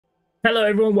Hello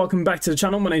everyone, welcome back to the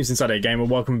channel. My name is InsideAgameR.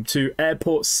 Welcome to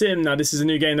Airport Sim. Now this is a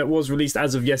new game that was released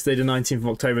as of yesterday, the 19th of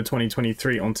October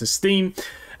 2023 onto Steam.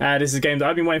 This is a game that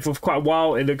I've been waiting for quite a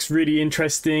while. It looks really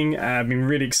interesting. I've been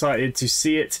really excited to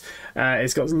see it.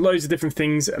 It's got loads of different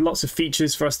things, lots of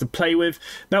features for us to play with.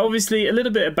 Now obviously a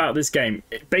little bit about this game.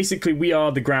 Basically we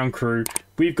are the ground crew.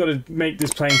 We've got to make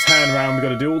this plane turn around. We've got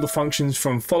to do all the functions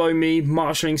from follow me,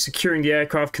 marshalling, securing the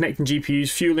aircraft, connecting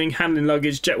GPUs, fueling, handling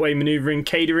luggage, jetway, manoeuvring,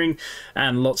 catering,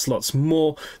 and lots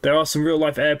more. There are some real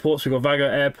life airports. We've got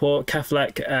Vagar Airport,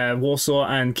 Keflavik, Warsaw,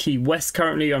 and Key West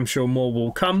currently. I'm sure more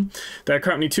will come. There are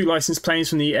currently 2 licensed planes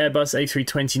from the Airbus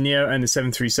A320neo and the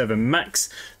 737 MAX.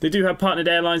 They do have partnered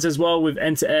airlines as well with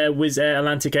Enter Air, Wizz Air,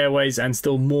 Atlantic Airways, and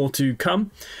still more to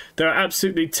come. There are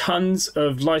absolutely tons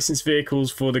of licensed vehicles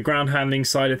for the ground handling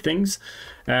side of things,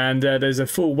 and there's a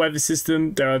full weather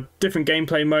system. There are different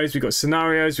gameplay modes. We've got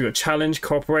scenarios, we've got challenge,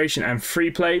 cooperation, and free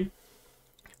play.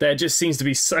 There just seems to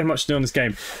be so much to do on this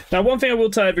game. Now one thing I will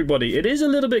tell everybody, it is a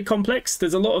little bit complex.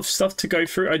 There's a lot of stuff to go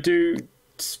through. I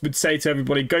would say to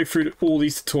everybody, go through all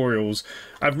these tutorials.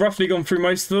 I've roughly gone through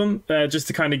most of them just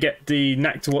to kind of get the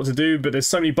knack to what to do, but there's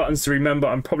so many buttons to remember.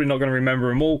 I'm probably not going to remember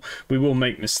them all. We will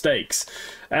make mistakes.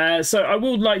 So I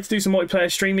would like to do some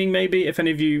multiplayer streaming maybe. If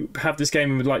any of you have this game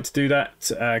and would like to do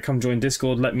that, come join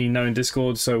Discord. Let me know in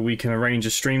Discord so we can arrange a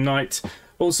stream night.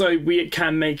 Also, we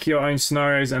can make your own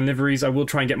scenarios and liveries. I will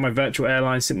try and get my virtual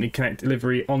airline Simply Connect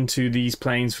livery onto these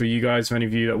planes for you guys, for any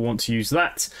of you that want to use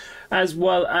that. As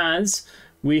well as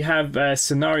we have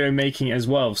scenario making as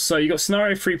well. So you got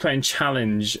scenario, free play, and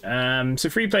challenge. So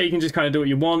free play, you can just kind of do what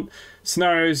you want.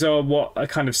 Scenarios are what are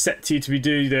kind of set to you to be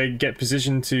do. They get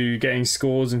positioned to getting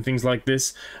scores and things like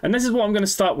this. And this is what I'm going to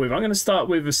start with. I'm going to start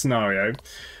with a scenario.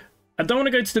 I don't want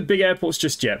to go to the big airports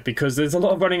just yet because there's a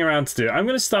lot of running around to do. I'm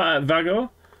going to start at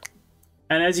Vagar.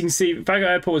 And as you can see, Vagar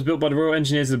Airport was built by the Royal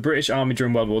Engineers of the British Army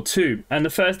during World War II. And the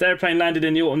first airplane landed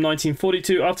in the autumn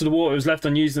 1942. After the war, it was left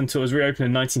unused until it was reopened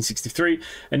in 1963.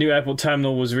 A new airport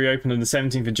terminal was reopened on the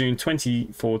 17th of June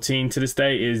 2014. To this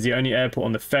day, it is the only airport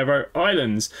on the Faroe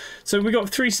Islands. So we've got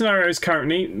 3 scenarios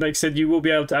currently. Like I said, you will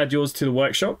be able to add yours to the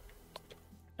workshop.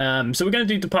 So we're going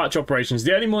to do departure operations.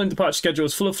 The early morning departure schedule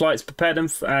is full of flights. Prepare them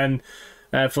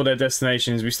for their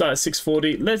destinations. We start at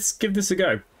 6:40. Let's give this a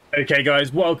go. Okay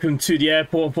guys, welcome to the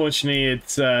airport. Unfortunately,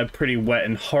 it's pretty wet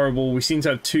and horrible. We seem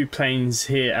to have 2 planes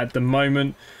here at the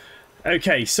moment.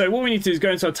 Okay, so what we need to do is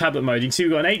go into our tablet mode. You can see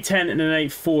we've got an 810 and an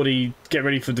 840. Get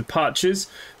ready for departures.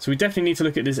 So we definitely need to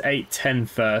look at this 810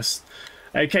 first.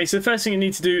 Okay, so the first thing you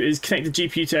need to do is connect the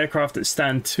GPU to aircraft at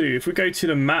stand 2. If we go to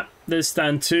the map, there's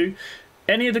stand 2.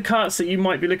 Any of the carts that you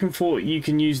might be looking for, you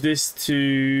can use this to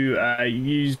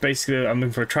use. Basically, I'm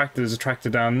looking for a tractor. There's a tractor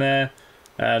down there.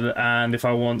 And if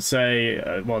I want, say,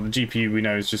 well, the GPU we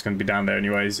know is just going to be down there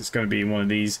anyways. It's going to be one of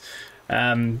these.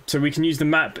 So we can use the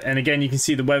map, and again, you can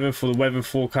see the weather for the weather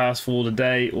forecast for the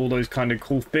day, all those kind of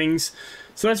cool things.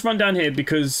 So let's run down here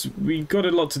because we've got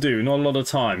a lot to do, not a lot of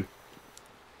time.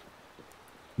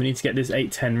 We need to get this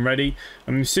 810 ready.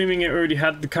 I'm assuming it already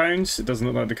had the cones. It doesn't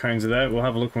look like the cones are there. We'll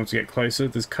have a look once we get closer.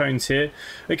 There's cones here.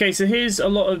 Okay, so here's a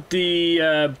lot of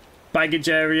the baggage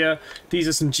area. These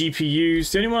are some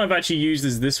GPUs. The only one I've actually used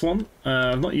is this one.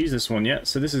 I've not used this one yet,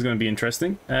 so this is going to be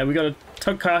interesting. We got a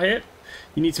tug car here.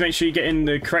 You need to make sure you get in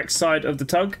the correct side of the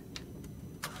tug.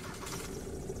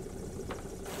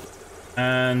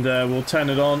 And we'll turn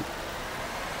it on.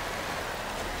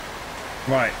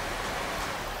 Right.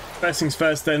 First things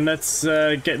first then, let's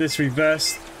get this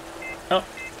reversed up.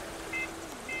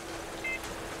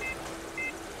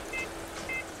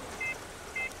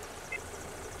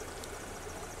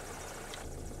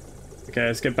 Okay,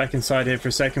 let's get back inside here for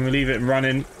a second. We'll leave it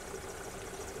running.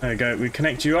 There we go. We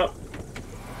connect you up.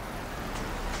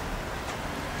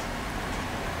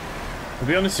 I'll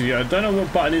be honest with you, I don't know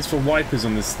what button is for wipers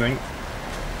on this thing.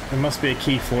 There must be a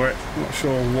key for it. I'm not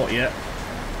sure what yet.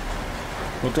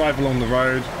 We'll drive along the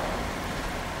road.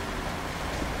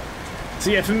 So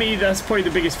yeah, for me, that's probably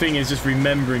the biggest thing, is just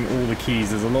remembering all the keys.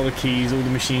 There's a lot of keys. All the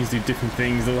machines do different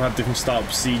things. They all have different start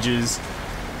procedures.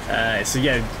 So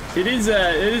yeah, it is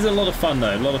a lot of fun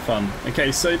though, a lot of fun.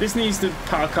 Okay, so this needs to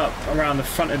park up around the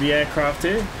front of the aircraft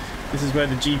here. This is where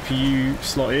the GPU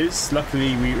slot is.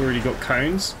 Luckily, we already got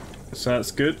cones, so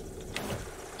that's good.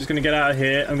 Just going to get out of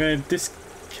here. I'm going to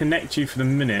disconnect you for the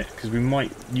minute because we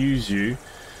might use you.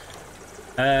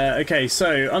 Okay,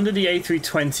 so under the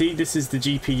A320, this is the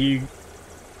GPU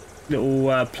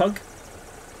little plug.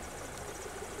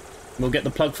 We'll get the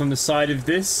plug from the side of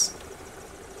this.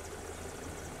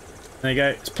 There you go,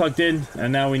 it's plugged in,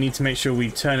 and now we need to make sure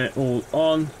we turn it all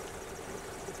on.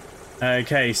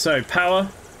 Okay, so power.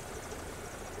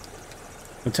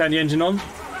 We'll turn the engine on.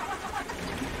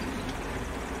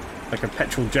 Like a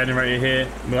petrol generator here.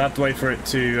 We'll have to wait for it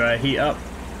to heat up.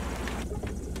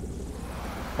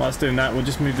 While it's doing that, we'll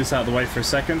just move this out of the way for a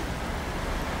second.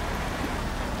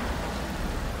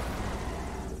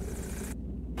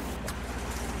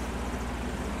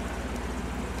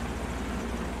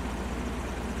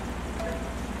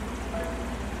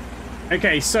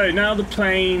 Okay, so now the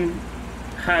plane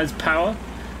has power.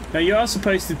 Now you are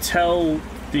supposed to tell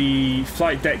the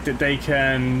flight deck that they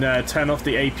can turn off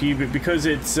the APU, but because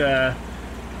it's on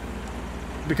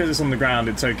the ground,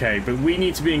 it's okay. But we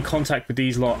need to be in contact with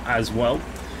these lot as well.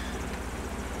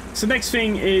 So next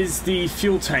thing is the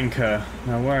fuel tanker.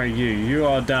 Now where are you? You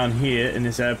are down here in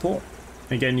this airport.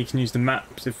 Again, you can use the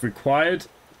maps if required.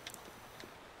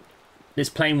 This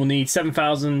plane will need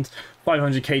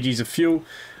 7,500 kgs of fuel.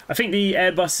 I think the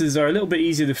Airbuses are a little bit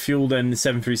easier to fuel than the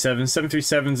 737.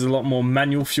 737 is a lot more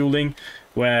manual fueling,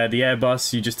 where the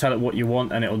Airbus, you just tell it what you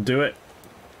want and it'll do it.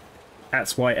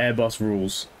 That's why Airbus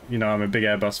rules. You know, I'm a big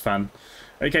Airbus fan.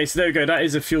 Okay, so there we go. That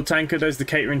is a fuel tanker. There's the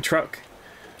catering truck.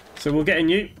 So we'll get in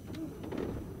you.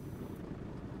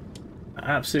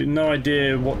 Absolutely no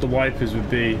idea what the wipers would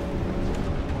be.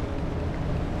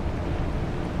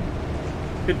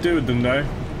 Could do with them though.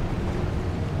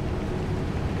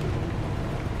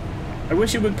 I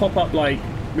wish it would pop up like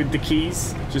with the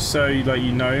keys, just so like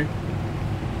you know.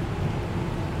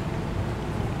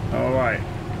 Alright.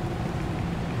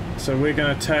 So we're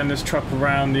gonna turn this truck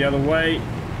around the other way.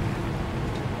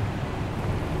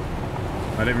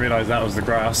 I didn't realise that was the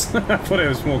grass. I thought it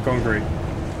was more concrete.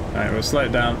 Alright, we'll slow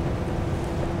it down.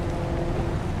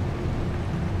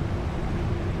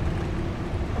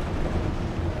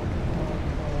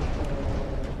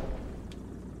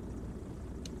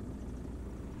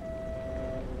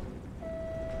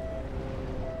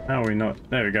 How are we not?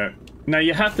 There we go. Now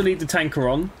you have to leave the tanker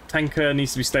on. Tanker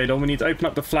needs to be stayed on. We need to open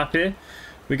up the flap here.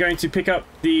 We're going to pick up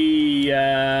the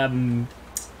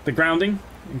grounding,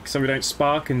 so we don't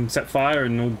spark and set fire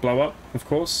and all blow up, of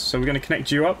course. So we're going to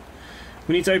connect you up.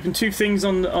 We need to open two things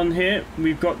on here.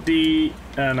 We've got the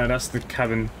no, that's the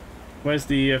cabin. Where's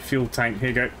the fuel tank? Here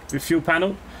you go. The fuel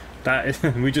panel. That is,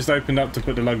 we just opened up to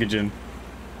put the luggage in.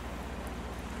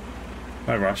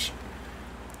 No rush.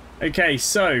 Okay,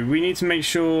 so we need to make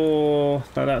sure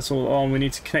that that's all on. We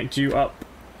need to connect you up.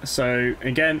 So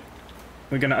again,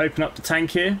 we're going to open up the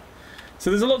tank here. So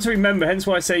there's a lot to remember, hence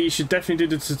why I say you should definitely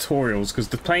do the tutorials, because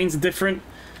the planes are different.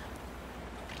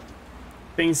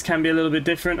 Things can be a little bit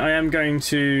different. I am going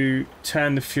to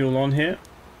turn the fuel on here.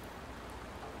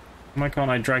 Why can't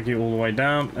I drag you all the way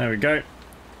down? There we go.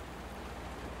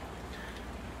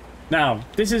 Now,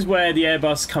 this is where the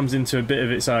Airbus comes into a bit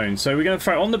of its own. So we're going to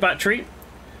throw on the battery.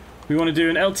 We want to do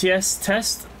an LTS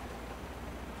test.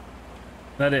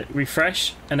 Let it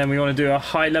refresh. And then we want to do a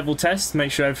high level test.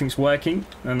 Make sure everything's working.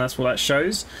 And that's what that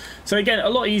shows. So again, a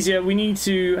lot easier. We need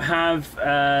to have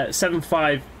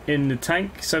 7.5 in the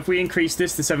tank. So if we increase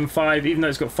this to 7.5, even though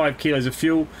it's got 5 kilos of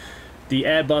fuel, the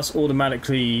Airbus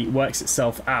automatically works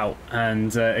itself out.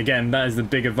 And again, that is the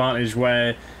big advantage,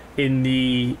 where in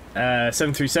the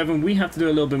 737 we have to do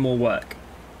a little bit more work.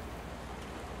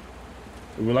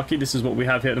 We're lucky this is what we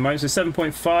have here at the moment. So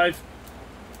 7.5.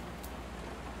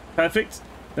 Perfect.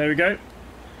 There we go.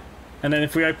 And then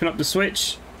if we open up the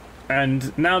switch,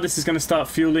 and now this is going to start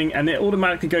fueling, and it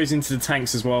automatically goes into the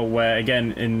tanks as well, where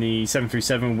again in the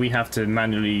 737 we have to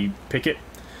manually pick it.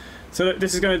 So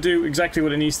this is going to do exactly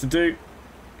what it needs to do.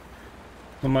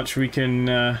 Not much we can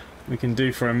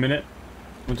do for a minute.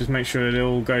 We'll just make sure it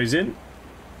all goes in.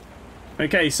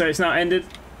 Okay, so it's now ended.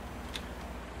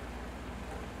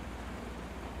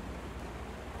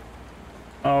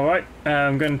 Alright,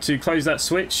 I'm going to close that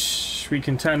switch. We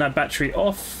can turn that battery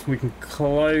off. We can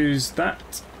close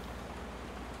that.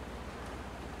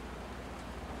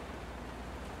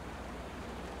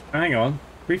 Hang on.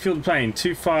 Refuel the plane.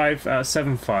 2.5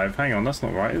 7.5. Hang on, that's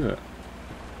not right, is it?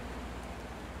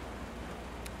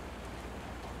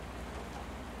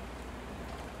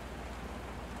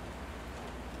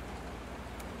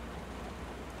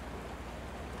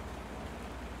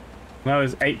 No,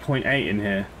 there's 8.8 in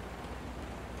here.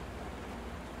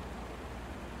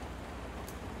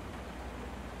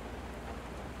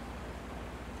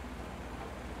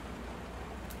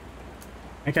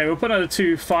 Okay, we'll put another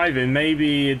 2.5 in.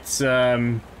 Maybe it's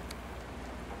I've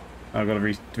got to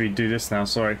redo this now,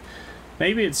 sorry.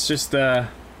 Maybe it's just maybe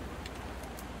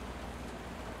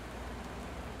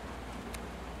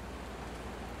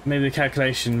the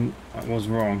calculation was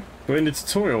wrong. But in the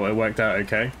tutorial it worked out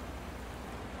okay.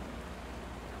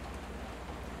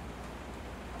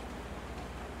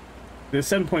 There's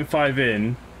 7.5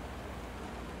 in.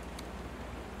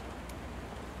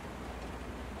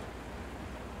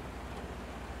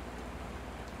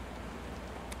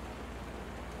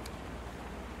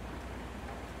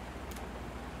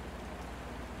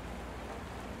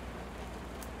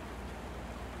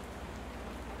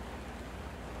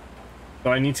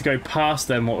 but I need to go past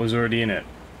them what was already in it.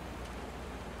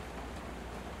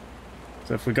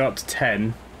 So if we go up to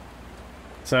 10,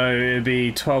 so it'd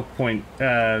be 12 point...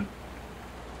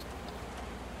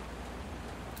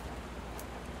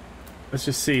 let's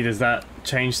just see, does that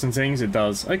change some things? It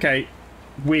does. Okay,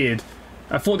 weird.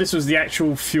 I thought this was the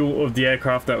actual fuel of the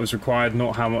aircraft that was required,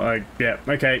 not how much... yeah,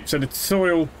 okay, so the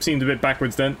tutorial seemed a bit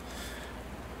backwards then.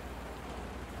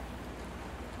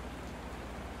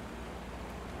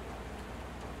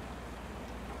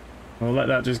 We'll let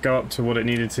that just go up to what it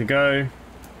needed to go.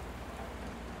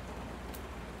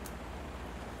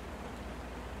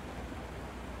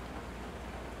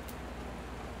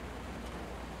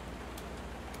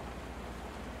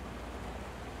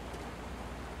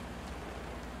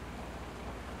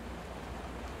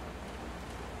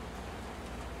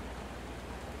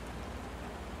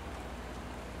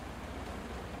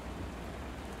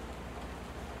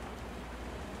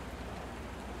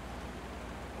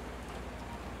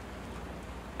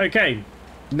 Okay,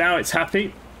 now it's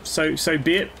happy, so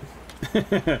be it.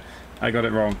 I got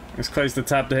it wrong. Let's close the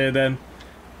tab here then.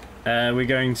 We're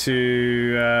going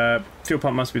to... fuel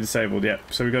pump must be disabled, yep.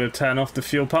 So we've got to turn off the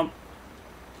fuel pump.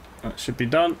 That should be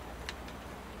done.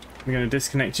 We're going to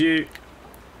disconnect you.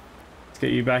 Let's get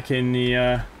you back in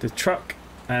the truck,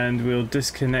 and we'll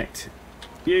disconnect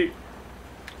you.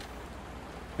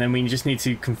 Then we just need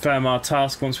to confirm our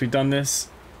task once we've done this.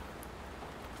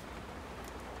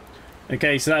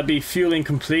 Okay, so that'd be fuel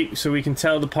incomplete, so we can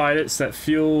tell the pilots that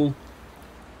fuel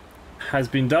has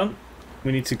been done.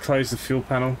 We need to close the fuel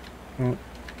panel. Oh.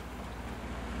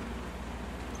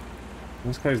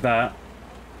 Let's close that.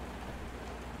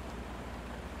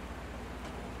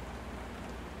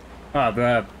 Ah,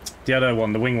 the other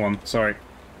one, the wing one, sorry.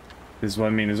 This is what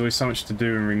I mean, there's always so much to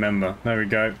do and remember. There we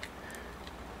go.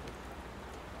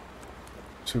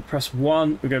 So we press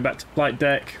 1, we go back to flight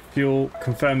deck, fuel,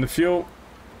 confirm the fuel.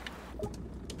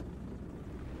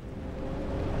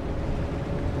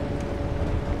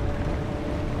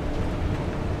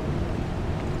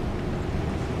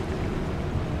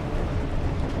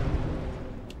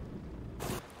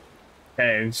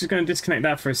 Okay, I'm just going to disconnect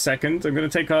that for a second. I'm going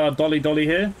to take our dolly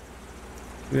here.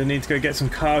 We'll need to go get some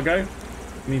cargo.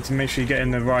 We need to make sure you get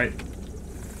in the right...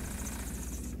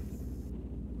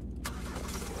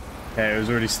 Okay, it was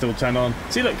already still turned on.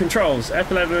 See, look, controls.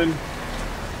 F11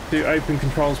 do open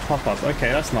controls pop-up.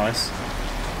 Okay, that's nice.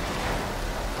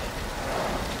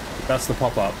 That's the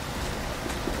pop-up.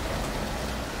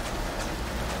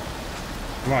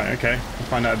 Right, okay. I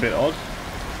find that a bit odd.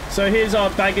 So here's our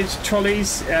baggage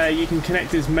trolleys. You can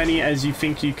connect as many as you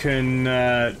think you can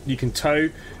tow.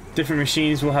 Different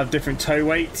machines will have different tow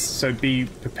weights, so be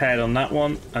prepared on that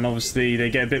one. And obviously they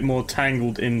get a bit more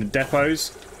tangled in the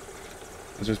depots.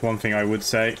 That's just one thing I would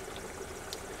say.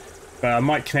 But I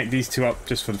might connect these two up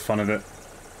just for the fun of it.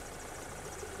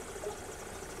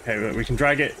 Okay, we can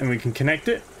drag it and we can connect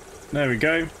it. There we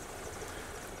go.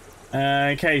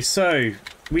 Okay, so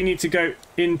we need to go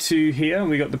into here.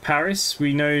 We got the Paris.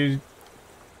 We know...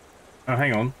 oh,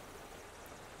 hang on.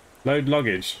 Load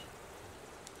luggage.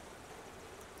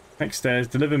 Next stairs.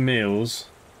 Deliver meals.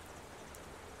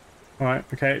 Alright,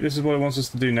 okay. This is what it wants us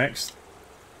to do next.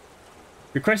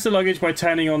 Request the luggage by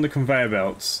turning on the conveyor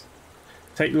belts.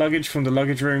 Take luggage from the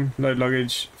luggage room. Load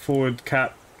luggage. Forward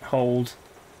cap. Hold.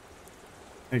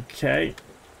 Okay.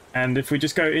 And if we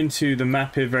just go into the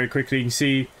map here very quickly, you can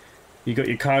see you got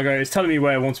your cargo. It's telling me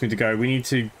where it wants me to go. We need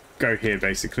to go here,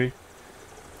 basically.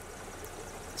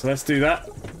 So let's do that.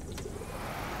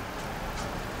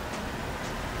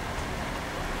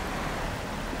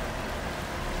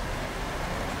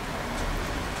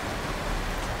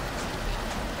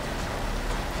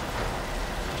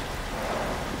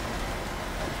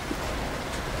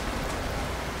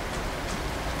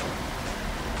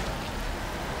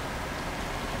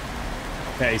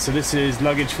 Okay, so this is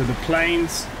luggage for the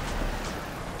planes.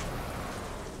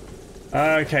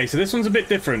 Okay, so this one's a bit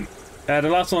different. The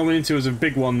last one I went into was a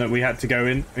big one that we had to go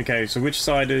in. Okay, so which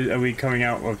side are we coming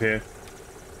out of here?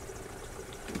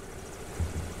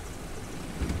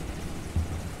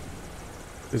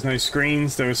 There's no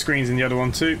screens. There were screens in the other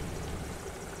one too.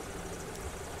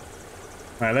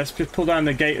 Alright, let's just pull down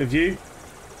the gate of view.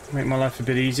 Make my life a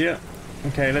bit easier.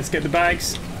 Okay, let's get the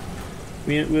bags.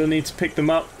 We'll need to pick them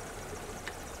up.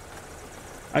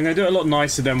 I'm going to do it a lot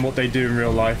nicer than what they do in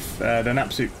real life. They're an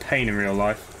absolute pain in real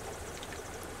life.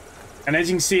 And as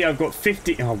you can see, I've got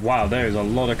 50... oh, wow, there is a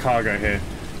lot of cargo here.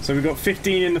 So we've got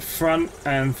 15 in the front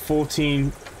and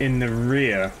 14 in the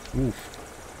rear. Oof.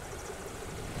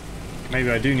 Maybe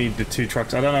I do need the 2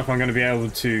 trucks. I don't know if I'm going to be able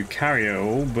to carry it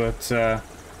all, but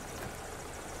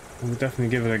we'll definitely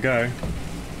give it a go.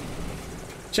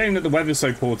 Shame that the weather's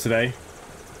so poor today.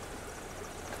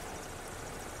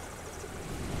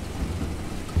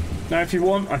 Now, if you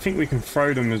want, I think we can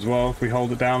throw them as well if we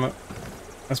hold it down.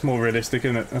 That's more realistic,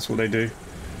 isn't it? That's what they do.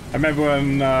 I remember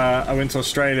when I went to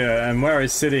Australia, and where I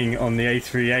was sitting on the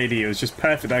A380, it was just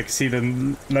perfect. I could see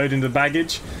them loading the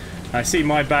baggage. I see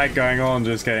my bag going on,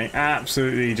 just getting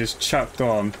absolutely just chucked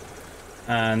on.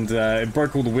 And it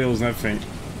broke all the wheels and everything.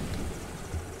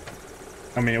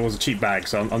 I mean, it was a cheap bag,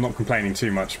 so I'm not complaining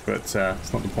too much, but it's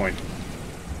not the point.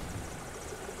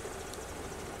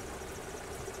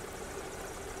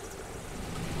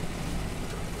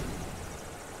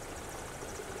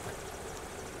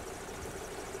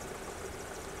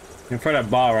 I'm gonna throw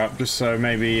that bar up just so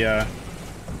maybe I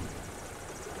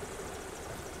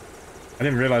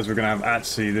didn't realize we are gonna have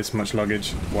actually this much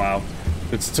luggage. Wow.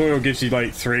 The tutorial gives you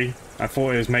like 3. I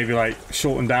thought it was maybe like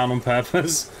shortened down on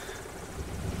purpose.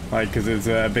 Like, because it's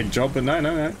a big job, but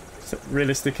no. It's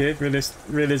realistic here.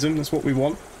 Realism, that's what we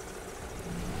want.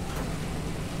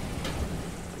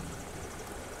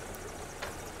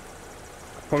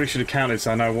 Probably should have counted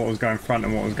so I know what was going front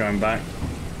and what was going back.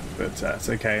 But it's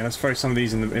okay. Let's throw some of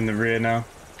these in the rear now.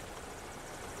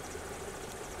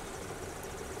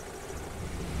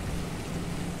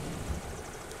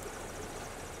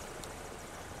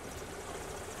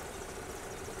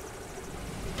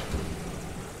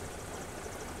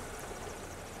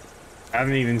 I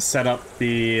haven't even set up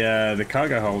the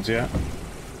cargo holds yet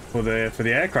for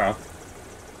the aircraft.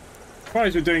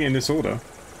 Surprised we're doing it in this order.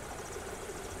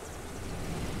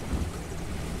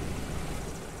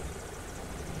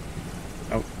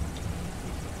 Oh.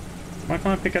 Why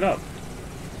can't I pick it up?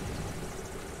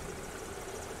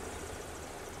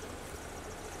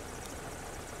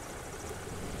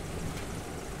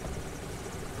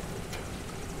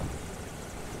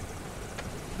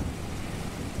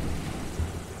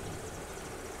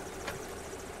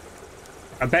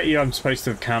 I bet you I'm supposed to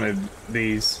have counted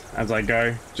these as I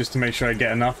go, just to make sure I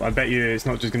get enough. I bet you it's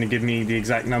not just going to give me the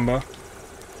exact number.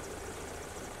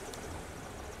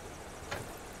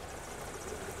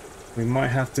 We might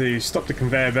have to stop the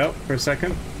conveyor belt for a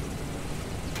second.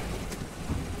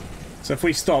 So if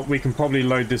we stop, we can probably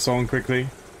load this on quickly.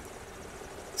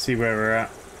 See where we're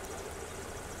at.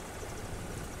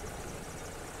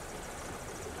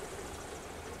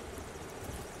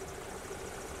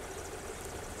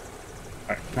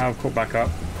 Right, now I've caught back up.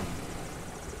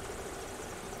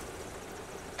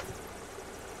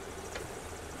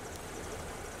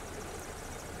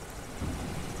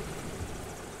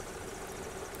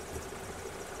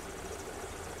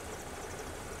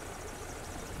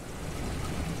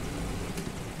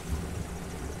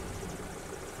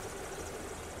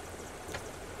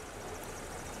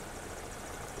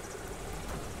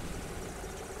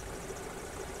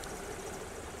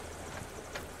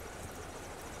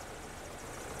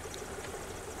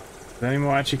 Is there any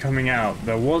more actually coming out?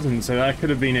 There wasn't, so that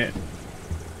could have been it.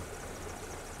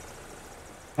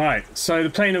 Alright, so the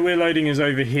plane that we're loading is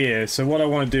over here. So what I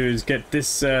want to do is get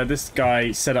this this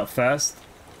guy set up first.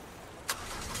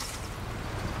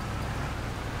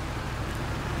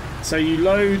 So you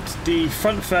load the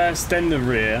front first, then the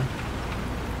rear.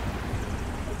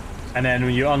 And then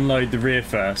you unload the rear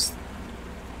first.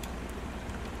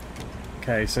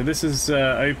 Okay, so this is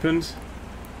opened.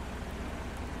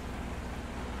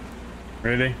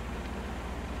 Really?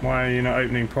 Why are you not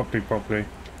opening properly?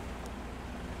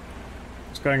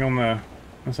 What's going on there?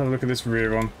 Let's have a look at this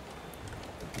rear one.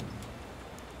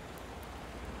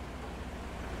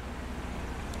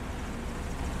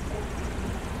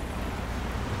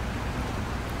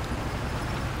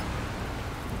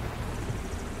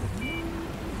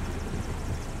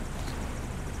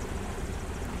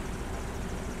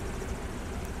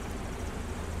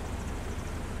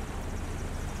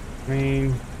 I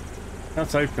mean,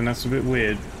 that's open, that's a bit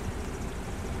weird.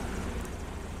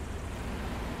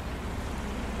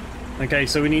 Okay,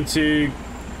 so we need to...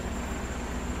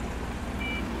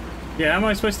 Yeah, how am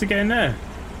I supposed to get in there?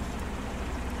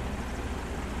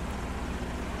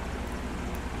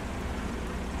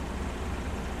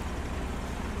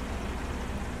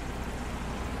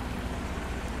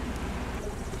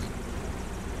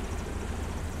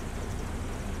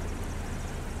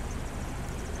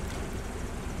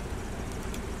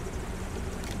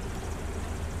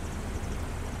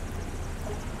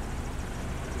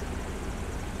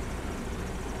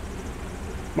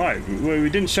 Right, well, we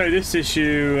didn't show this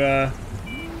issue.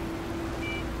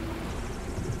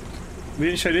 We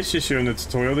didn't show this issue in the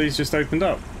tutorial. These just opened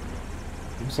up.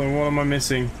 So what am I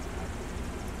missing?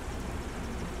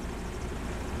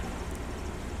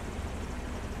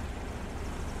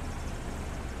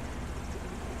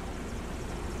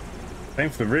 Same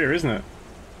for the rear, isn't it?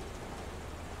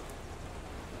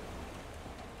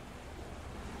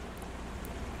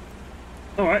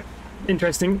 Alright,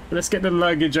 interesting. Let's get the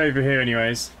luggage over here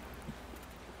anyways.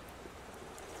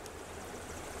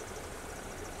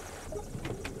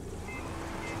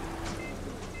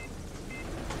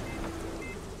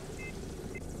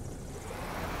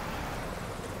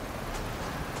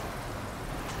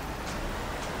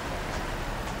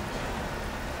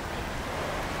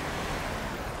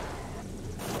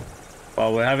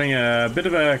 Well, we're having a bit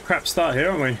of a crap start here,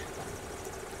 aren't we?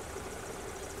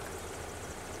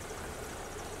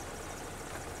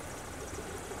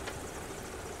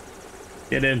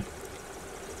 Get in.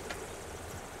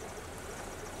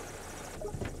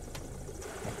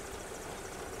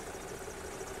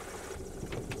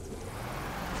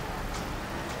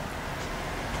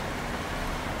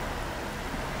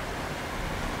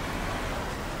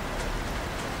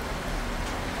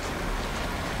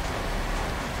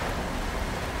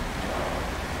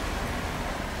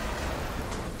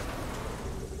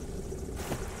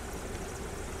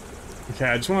 Okay,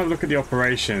 I just want to look at the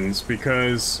operations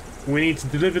because we need to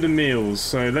deliver the meals,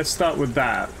 so let's start with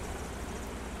that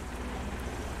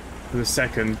for the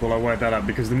second while I work that up,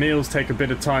 because the meals take a bit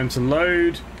of time to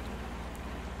load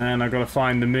and I've got to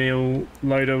find the meal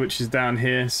loader, which is down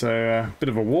here, so a bit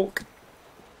of a walk.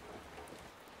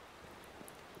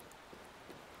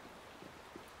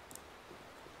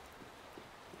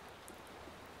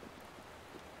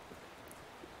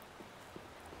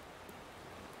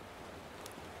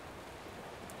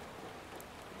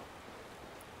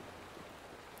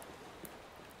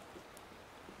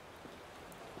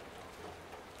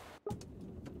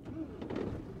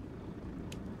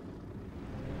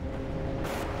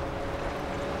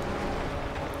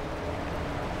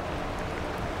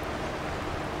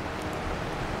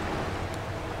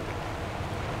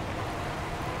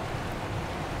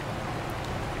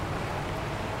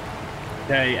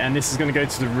 Okay, and this is going to go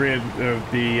to the rear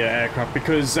of the aircraft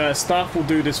because staff will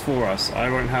do this for us. I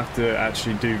won't have to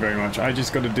actually do very much. I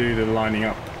just got to do the lining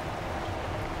up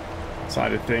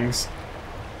side of things.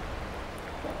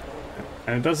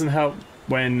 And it doesn't help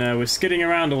when we're skidding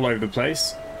around all over the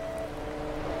place.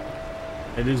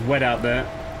 It is wet out there.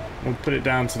 We'll put it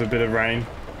down to the bit of rain.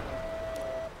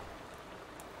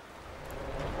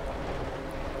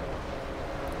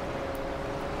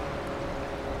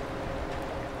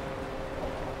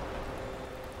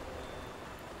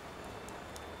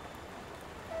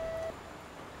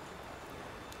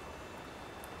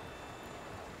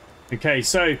 Okay,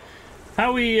 so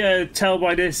how we tell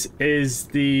by this is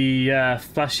the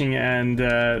flashing and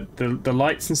the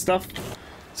lights and stuff.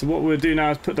 So what we'll do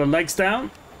now is put the legs down.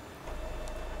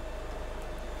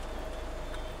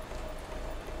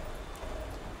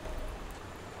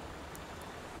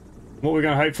 What we're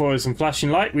going to hope for is some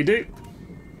flashing light. We do.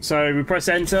 So we press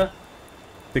enter.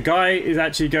 The guy is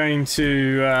actually going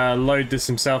to load this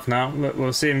himself now.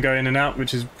 We'll see him go in and out,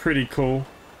 which is pretty cool.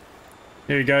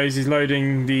 Here he goes, he's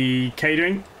loading the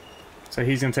catering. So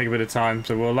he's going to take a bit of time,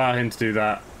 so we'll allow him to do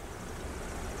that.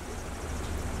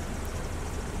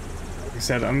 Like I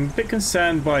said, I'm a bit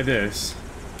concerned by this.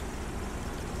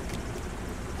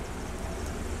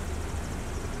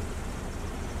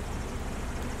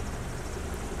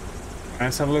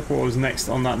 Let's have a look what was next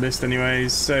on that list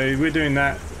anyways. So we're doing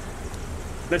that.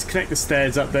 Let's connect the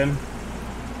stairs up then.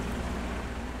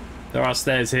 There are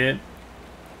stairs here.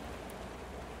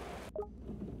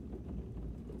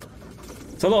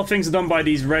 So a lot of things are done by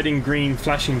these red and green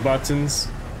flashing buttons.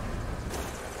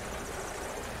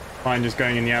 Mine just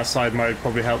going in the outside mode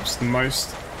probably helps the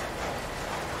most.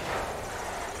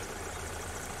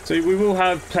 So we will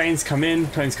have planes come in,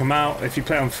 planes come out. If you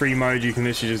play on free mode, you can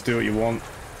literally just do what you want. I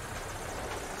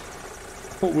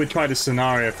thought we'd try the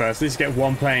scenario first. Let's get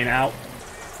one plane out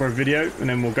for a video, and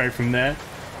then we'll go from there.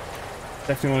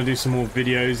 Definitely want to do some more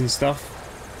videos and stuff.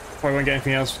 Probably won't get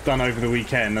anything else done over the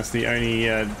weekend. That's the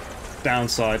only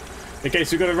downside. Okay,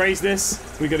 so we've got to raise this.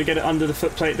 We've got to get it under the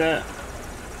footplate there.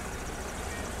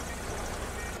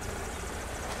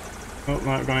 Oh,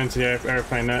 might have gone into the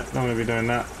airplane there. Don't want to be doing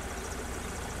that.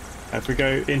 If we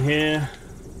go in here,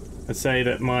 let's say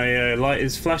that my light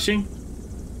is flashing.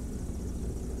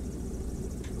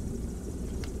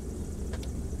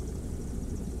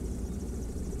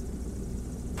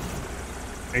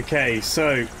 Okay,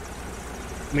 so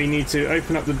we need to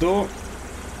open up the door.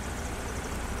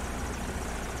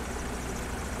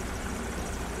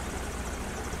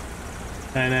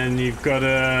 And then you've got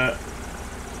to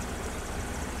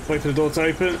wait for the door to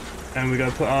open, and we've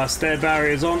got to put our stair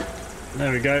barriers on.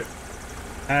 There we go.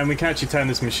 And we can actually turn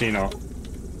this machine off.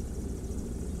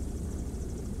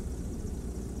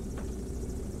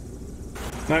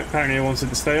 No, apparently it wants it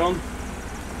to stay on.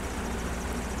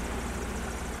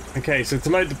 Okay, so to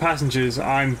load the passengers,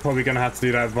 I'm probably going to have to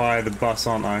do that via the bus,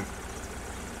 aren't I?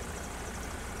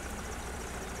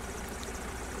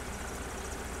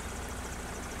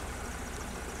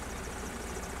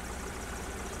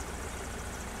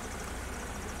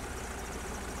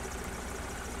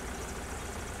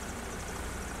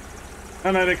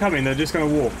 Oh no, they're coming, they're just going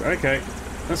to walk. Okay,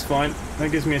 that's fine.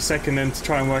 That gives me a second then to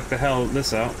try and work the hell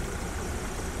this out.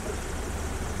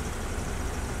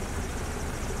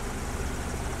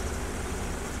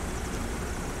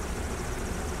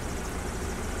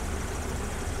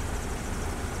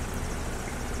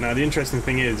 Now the interesting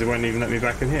thing is, it won't even let me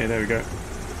back in here. There we go.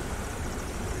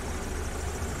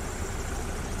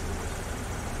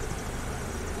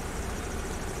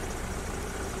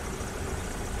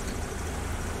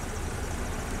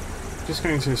 Just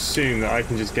going to assume that I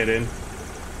can just get in.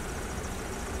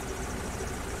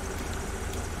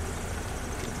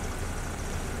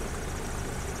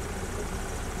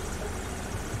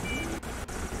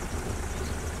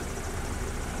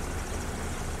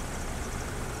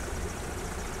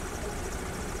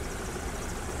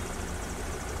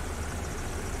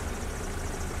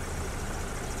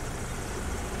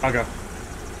 Vagar.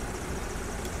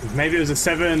 Maybe it was a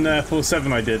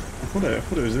 747 I did. I thought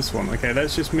it was this one. Okay,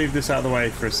 let's just move this out of the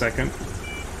way for a second.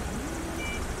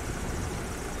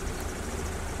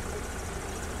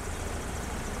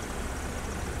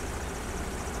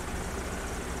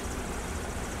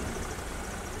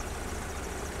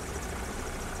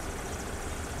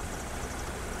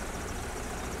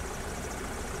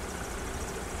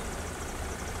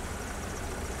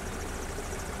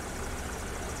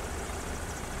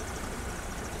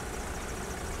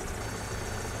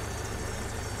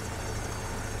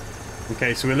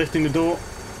 Okay, so we're lifting the door.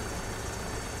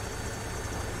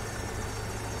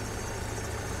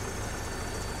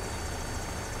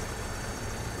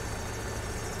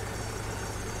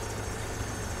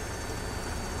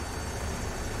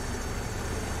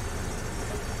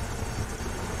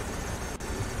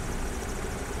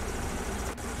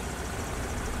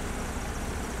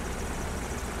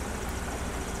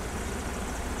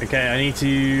 Okay, I need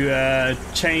to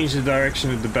change the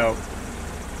direction of the belt,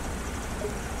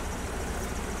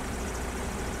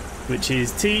 which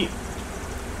is T,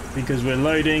 because we're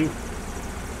loading.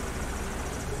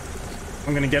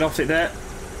 I'm going to get off it there.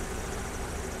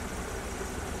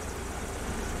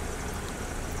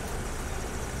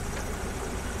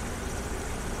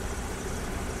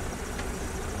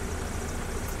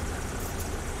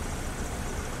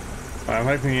 I'm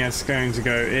hoping it's going to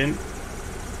go in.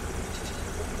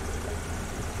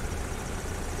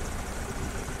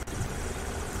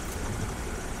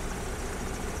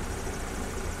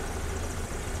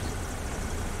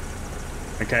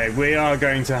 Okay, we are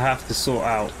going to have to sort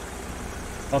out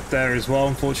up there as well,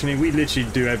 unfortunately. We literally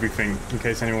do everything, in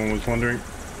case anyone was wondering.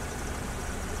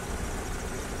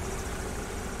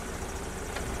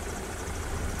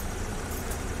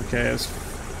 Okay, that's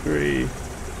 3,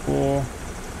 4.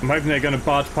 I'm hoping they're going to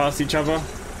barge past each other.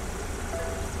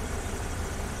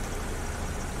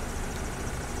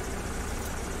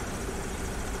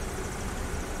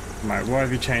 Right, why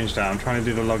have you changed that? I'm trying to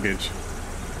do the luggage.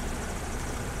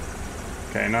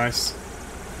 Okay, nice.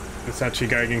 It's actually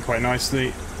going in quite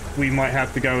nicely. We might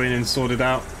have to go in and sort it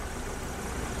out,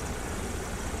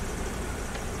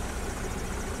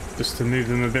 just to move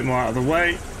them a bit more out of the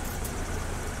way.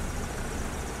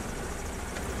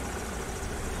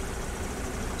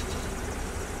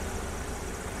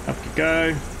 Up you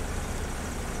go.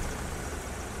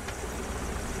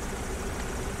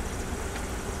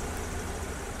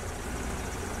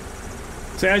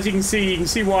 So as you can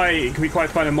see why it can be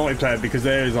quite fun in multiplayer, because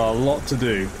there is a lot to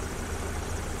do.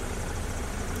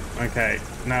 Okay,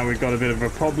 now we've got a bit of a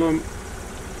problem.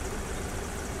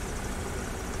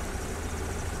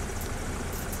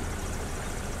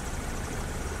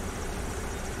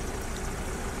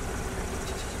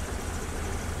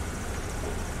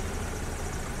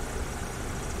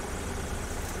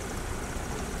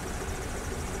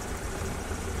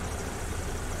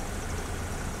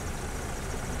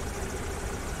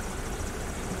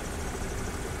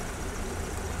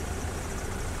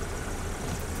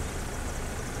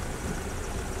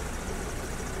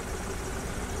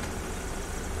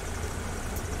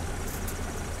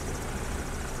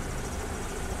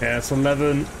 Yeah, it's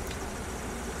 11,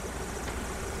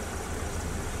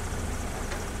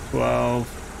 12,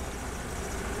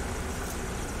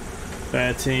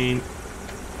 13,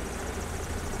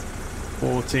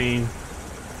 14,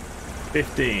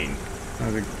 15.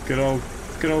 That was a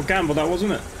good old gamble, that,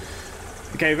 wasn't it?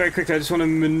 Okay, very quickly, I just want to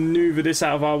maneuver this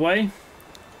out of our way.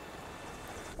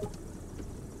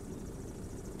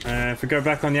 If we go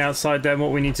back on the outside, then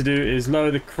what we need to do is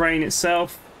lower the crane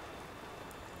itself.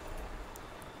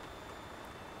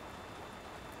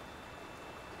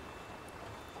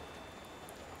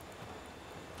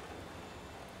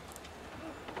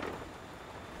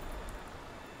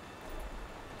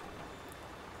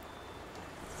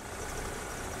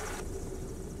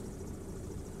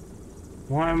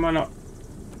 Why am I not...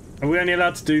 Are we only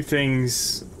allowed to do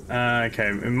things... okay,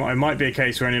 it might be a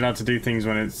case we're only allowed to do things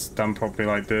when it's done properly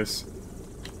like this.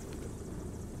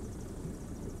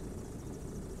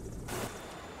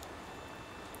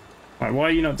 Right, why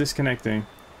are you not disconnecting?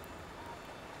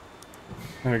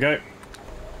 There we go.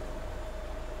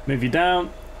 Move you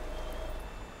down.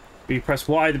 You press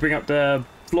Y to bring up the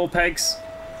floor pegs.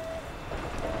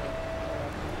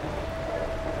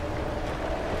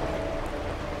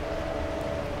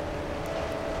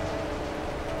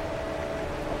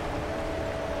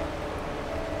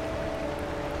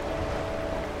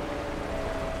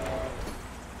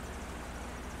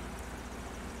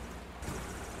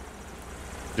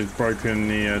 Just broken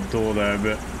the door there a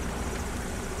bit.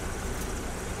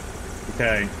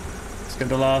 Okay, let's get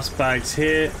the last bags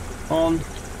here on.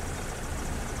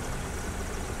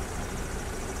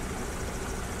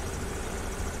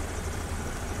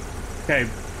 Okay,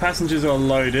 passengers are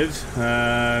loaded.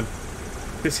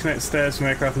 Disconnect stairs from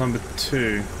aircraft number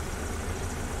 2.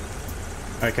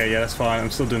 Okay, yeah, that's fine.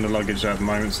 I'm still doing the luggage at the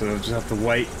moment, so I'll just have to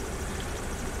wait.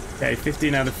 Okay,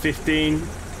 15 out of 15.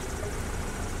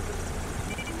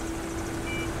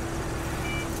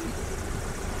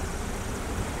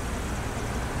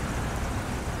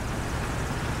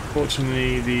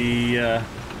 Fortunately, the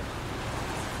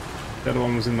other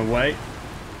one was in the way.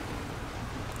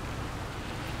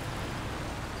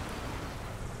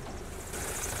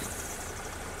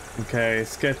 Okay,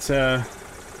 let's get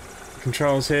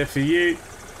controls here for you.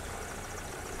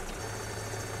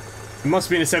 It must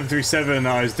have been a 737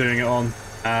 that I was doing it on.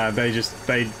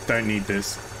 They don't need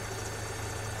this.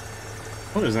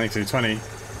 Oh, there's an A220.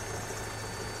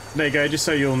 There you go, just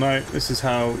so you'll know, this is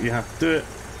how you have to do it.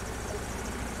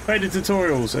 Play the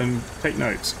tutorials and take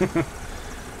notes.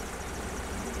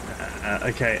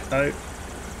 Okay, oh.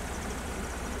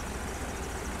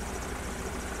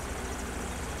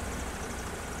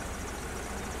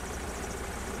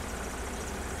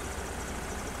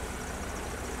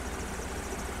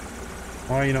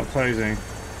 Why are you not closing?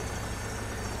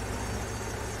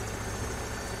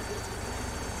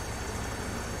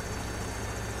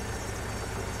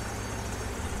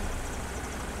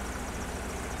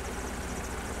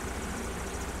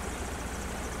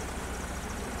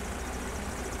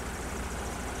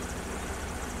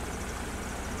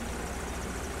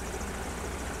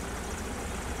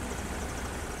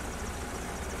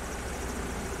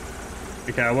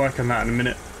 Okay, I'll work on that in a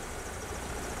minute.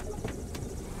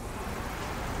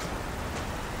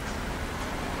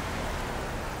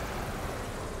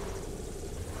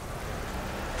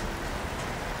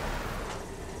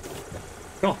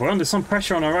 God, we're under some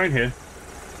pressure on our own here.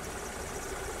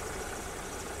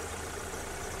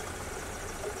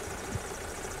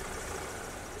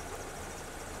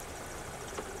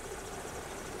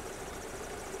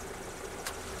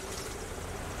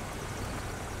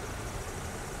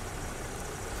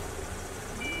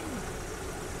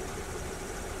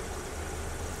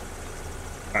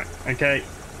 Right, okay.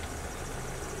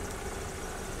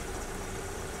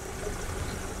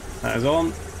 That is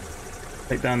on.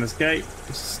 Take down this gate.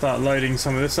 Just start loading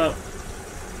some of this up.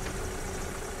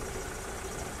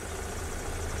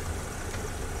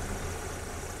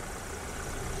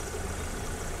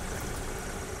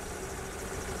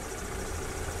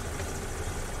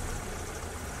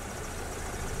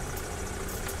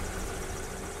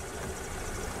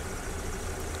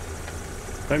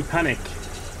 Don't panic.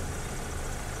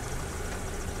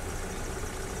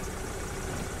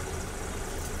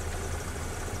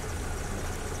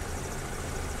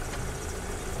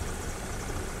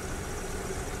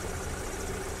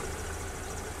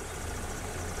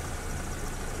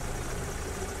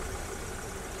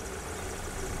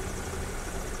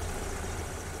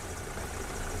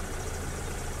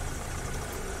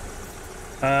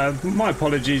 My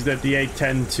apologies that the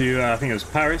 810 to I think it was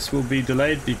Paris will be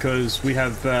delayed because we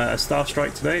have a staff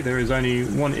strike today. There is only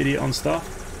one idiot on staff.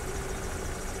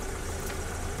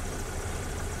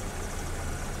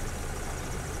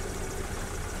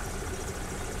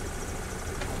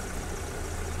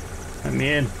 Let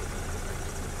me in.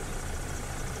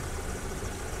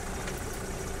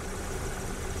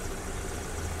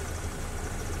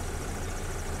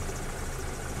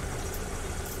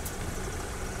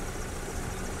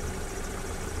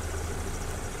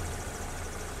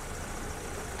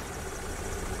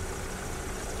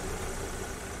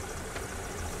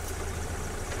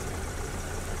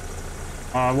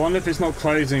 I wonder if it's not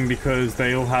closing because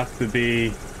they all have to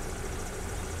be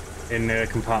in the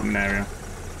compartment area.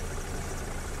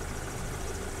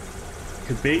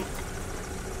 Could be.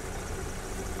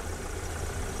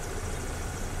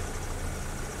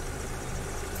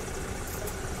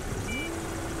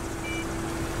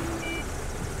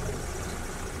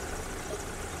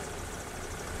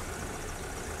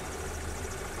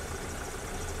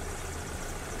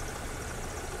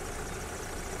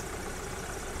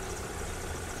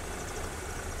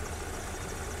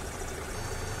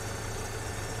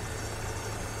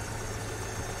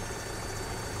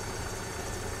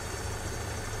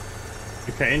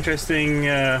 Okay, interesting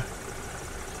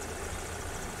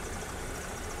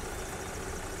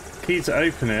key to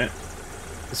open it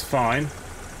is fine.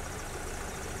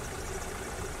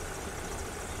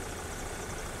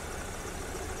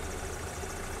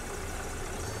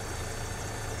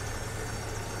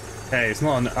 Okay, it's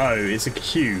not an O, it's a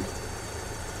Q.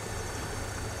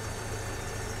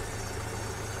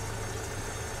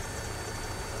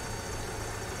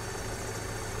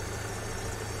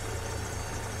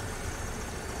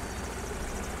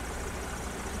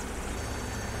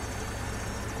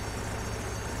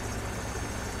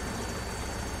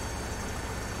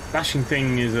 Flashing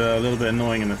thing is a little bit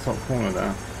annoying in the top corner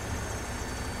there.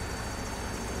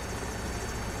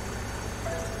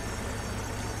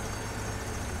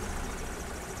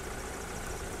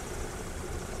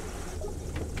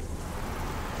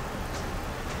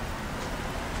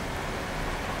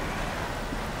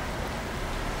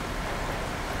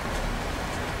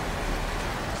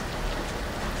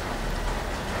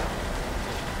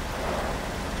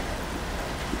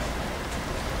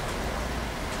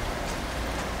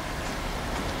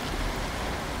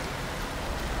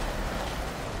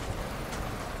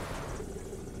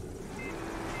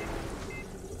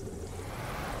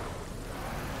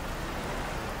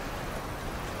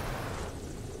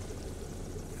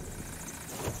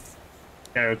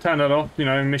 Okay, we'll turn that off, you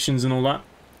know, missions and all that.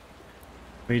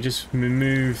 We just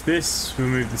remove this,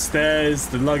 remove the stairs,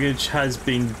 the luggage has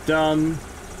been done.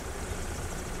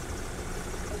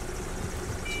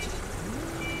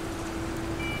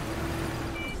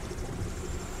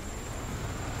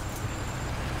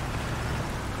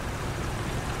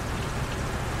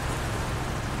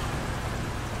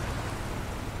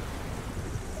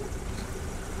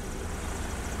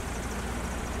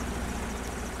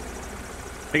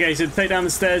 Okay, so to take down the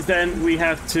stairs then, we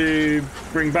have to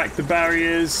bring back the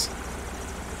barriers.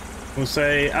 We'll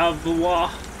say au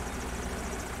revoir.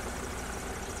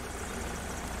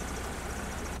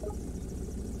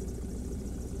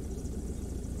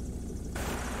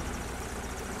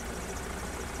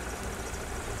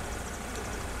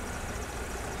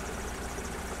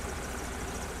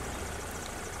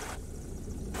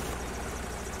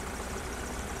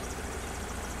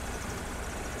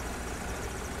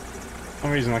 For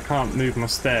some reason I can't move my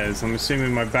stairs. I'm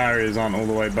assuming my barriers aren't all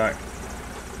the way back.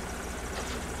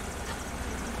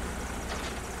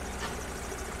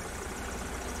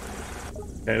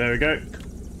 Okay, there we go.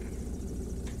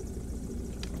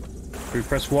 If we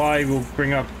press Y, we'll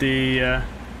bring up the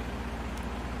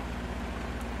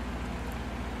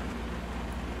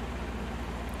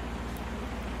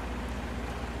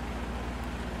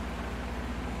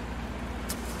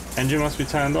engine must be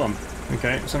turned on.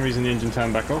 Okay, for some reason the engine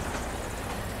turned back off.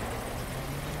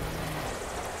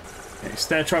 Okay,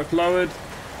 stair truck lowered.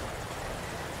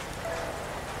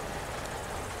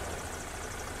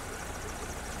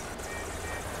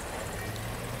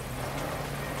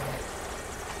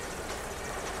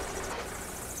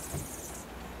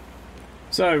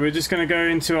 So we're just going to go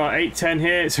into our 810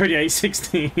 here. It's already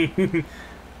 816.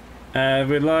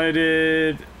 We're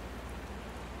loaded.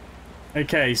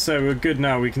 Okay, so we're good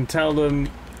now. We can tell them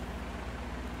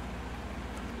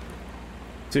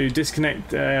to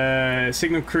disconnect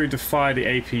signal crew to fire the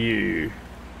APU.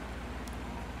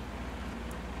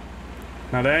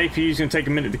 Now the APU is going to take a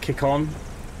minute to kick on.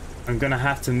 I'm going to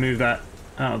have to move that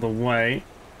out of the way.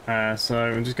 So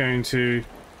I'm just going to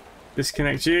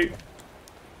disconnect you.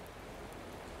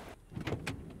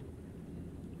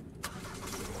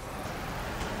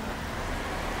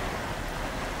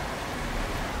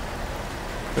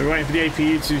 So we're waiting for the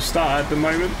APU to start at the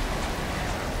moment.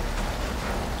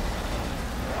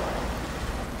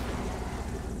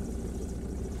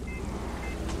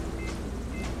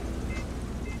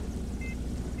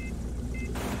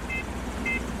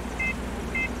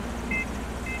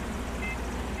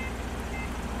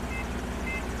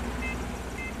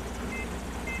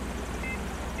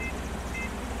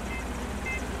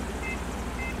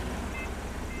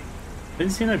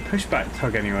 Didn't see no pushback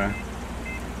tug anywhere.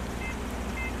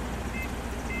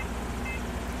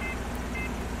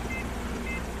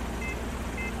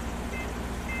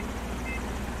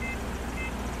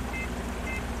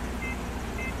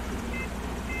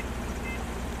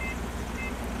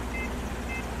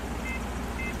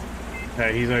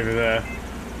 Okay, he's over there.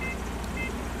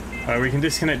 We can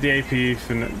disconnect the APU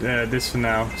for this for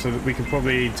now, so that we can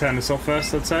probably turn this off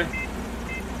first, I'd say.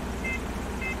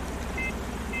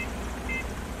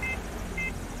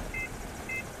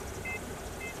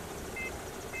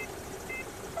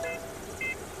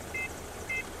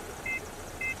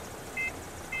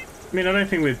 I mean, I don't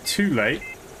think we're too late.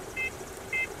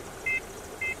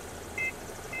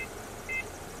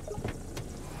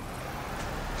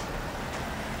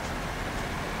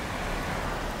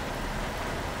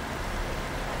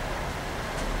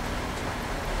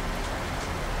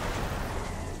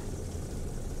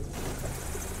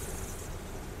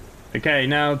 Okay,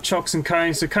 now chocks and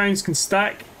cones. So cones can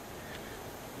stack,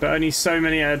 but only so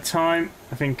many at a time.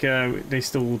 I think they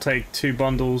still will take 2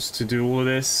 bundles to do all of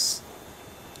this.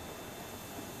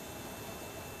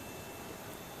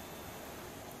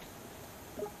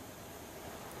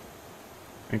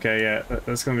 Okay, yeah,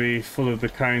 that's going to be full of the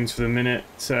cones for the minute,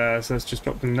 so let's just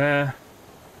drop them there.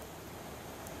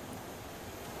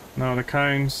 No other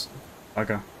cones.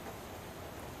 Bugger.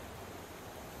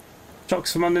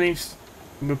 Chocks from underneath.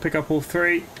 We'll pick up all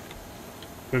 3.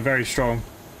 We're very strong.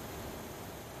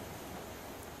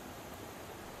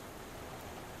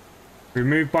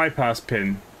 Remove bypass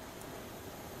pin.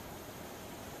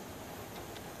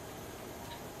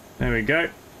 There we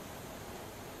go.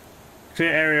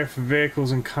 Clear area for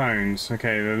vehicles and cones.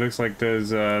 Okay, it looks like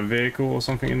there's a vehicle or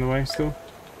something in the way still.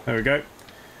 There we go.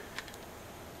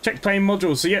 Check plane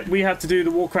modules. So yeah, we have to do the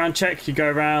walk around check. You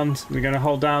go around, we're going to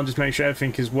hold down, just make sure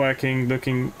everything is working,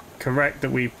 looking correct, that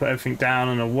we put everything down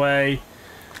and away.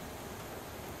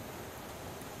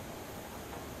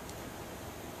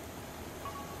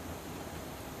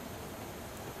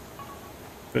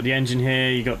 Got the engine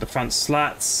here, you got the front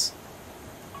slats.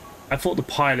 I thought the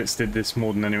pilots did this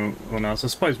more than anyone else. I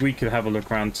suppose we could have a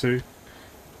look around too.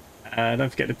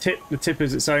 Don't forget the tip. The tip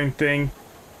is its own thing.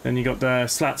 Then you got the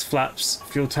slats, flaps,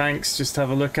 fuel tanks. Just have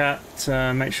a look at.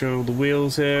 Make sure all the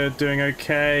wheels here are doing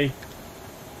okay.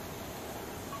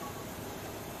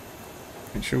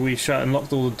 Make sure we shut and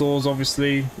locked all the doors,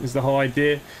 obviously, is the whole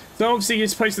idea. So obviously you're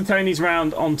supposed to turn these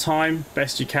around on time,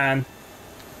 best you can.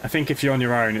 I think if you're on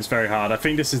your own, it's very hard. I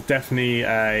think this is definitely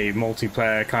a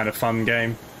multiplayer kind of fun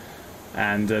game.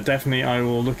 And definitely I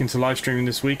will look into live streaming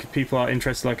this week. If people are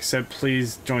interested, like I said,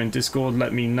 please join Discord,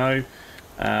 let me know.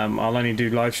 I'll only do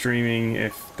live streaming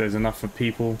if there's enough of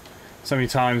people. So many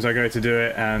times I go to do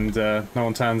it and no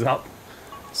one turns up.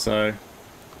 So...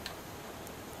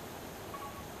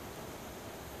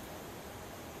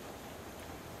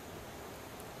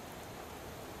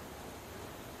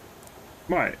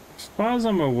 Right, as far as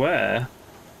I'm aware,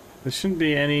 there shouldn't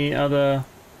be any other...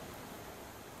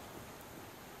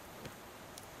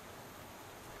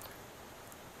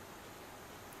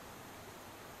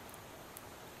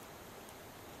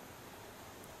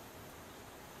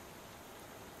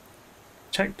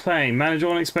 Check plane, manage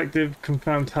all unexpected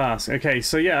confirmed tasks. Okay,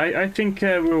 so yeah, I think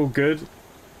we're all good.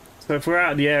 So if we're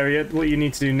out of the area, what you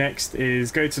need to do next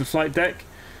is go to the flight deck,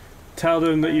 tell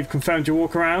them that you've confirmed your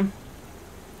walk around.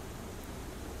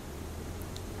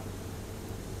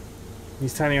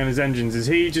 He's turning on his engines. Is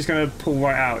he just going to pull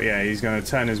right out? Yeah, he's going to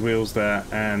turn his wheels there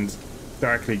and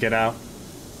directly get out.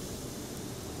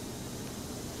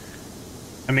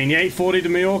 I mean, the 840 to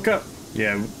Mallorca?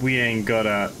 Yeah, we ain't got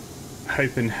a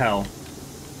hope in hell.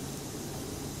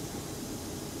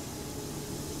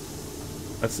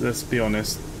 Let's be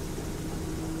honest.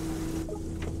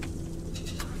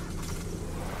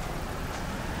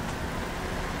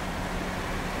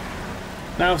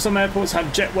 Now, some airports have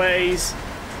jetways.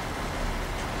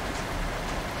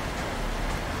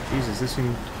 Jesus, this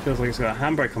thing feels like it's got a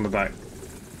handbrake on the back.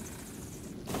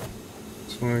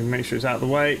 Just want to make sure it's out of the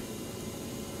way.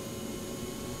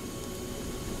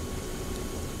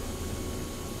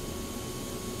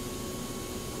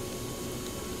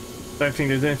 Don't think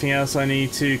there's anything else I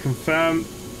need to confirm.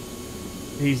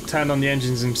 He's turned on the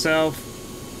engines himself.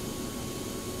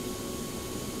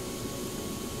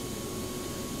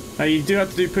 Now you do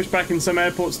have to do pushback in some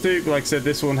airports too, but like I said,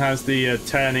 this one has the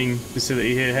turning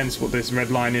facility here, hence what this red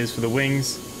line is for the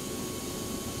wings.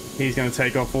 He's going to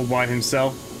take off all by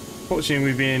himself. Fortunately,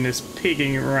 we've been in this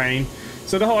pigging rain.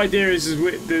 So the whole idea is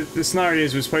the scenario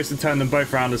is we're supposed to turn them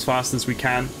both around as fast as we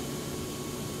can.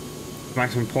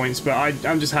 Maximum points, but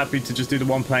I'm just happy to just do the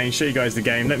one plane, show you guys the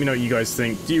game. Let me know what you guys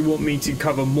think. Do you want me to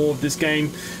cover more of this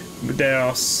game? There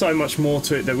are so much more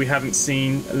to it that we haven't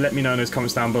seen. Let me know in those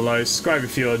comments down below. Subscribe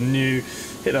if you're new,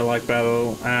 hit that like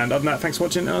bell, and other than that, thanks for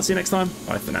watching, and I'll see you next time.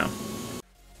 Bye for now.